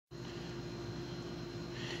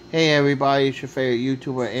Hey everybody, it's your favorite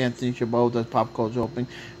YouTuber, Anthony Chabot, does Pop Culture Opening,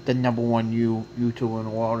 the #1 YouTuber in the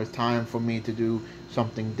world. It's time for me to do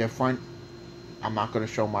something different. I'm not going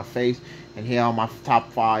to show my face, and here are my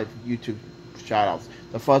top 5 YouTube shoutouts.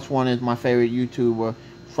 The first one is my favorite YouTuber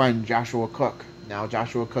friend, Joshua Cook. Now,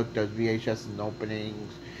 Joshua Cook does VHS and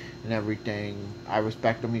openings and everything. I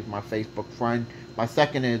respect him, he's my Facebook friend. My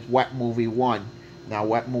second is Wet Movie 1. Now,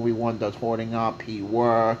 Wet Movie 1 does Hoarding Up, he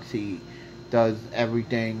works, he does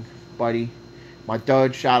everything, buddy. My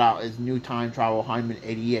third shout out is New Time Travel Hyman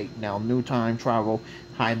 88. Now, New Time Travel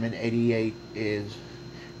Hyman 88 is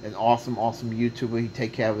an awesome YouTuber. He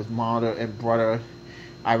take care of his mother and brother.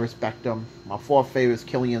 I respect him. My fourth favorite is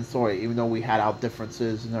Killian Sawyer. Even though we had our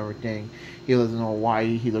differences and everything, he lives in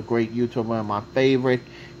Hawaii. He's a great YouTuber. And my favorite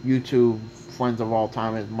YouTube friends of all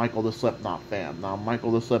time is Michael the Slipknot fan. Now,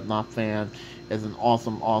 Michael the Slipknot fan is an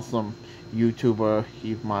awesome YouTuber.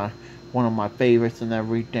 He's one of my favorites and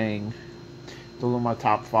everything. Those are my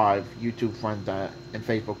top 5 YouTube friends and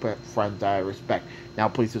Facebook friends that I respect. Now,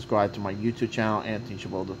 please subscribe to my YouTube channel, Anthony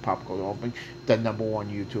Chabot, the Pop Culture Opening, the #1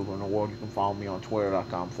 YouTuber in the world. You can follow me on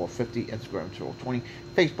Twitter.com/450, Instagram 20,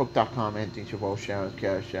 Facebook.com, Anthony Chabot. Share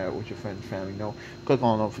it with your friends and family. Click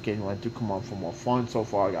on the notification button to come on for more fun. So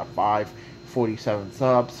far, I got 547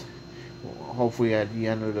 subs. Hopefully, at the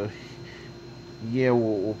end of the year,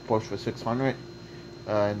 we'll push for 600.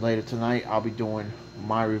 And later tonight, I'll be doing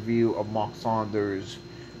my review of Mark Saunders'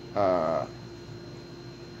 On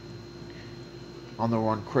the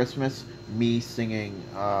Run Christmas, me singing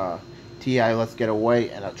T.I. Let's Get Away,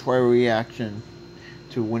 and a trailer reaction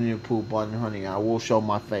to Winnie the Pooh, Blood and Honey. I will show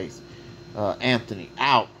my face. Anthony,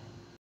 out.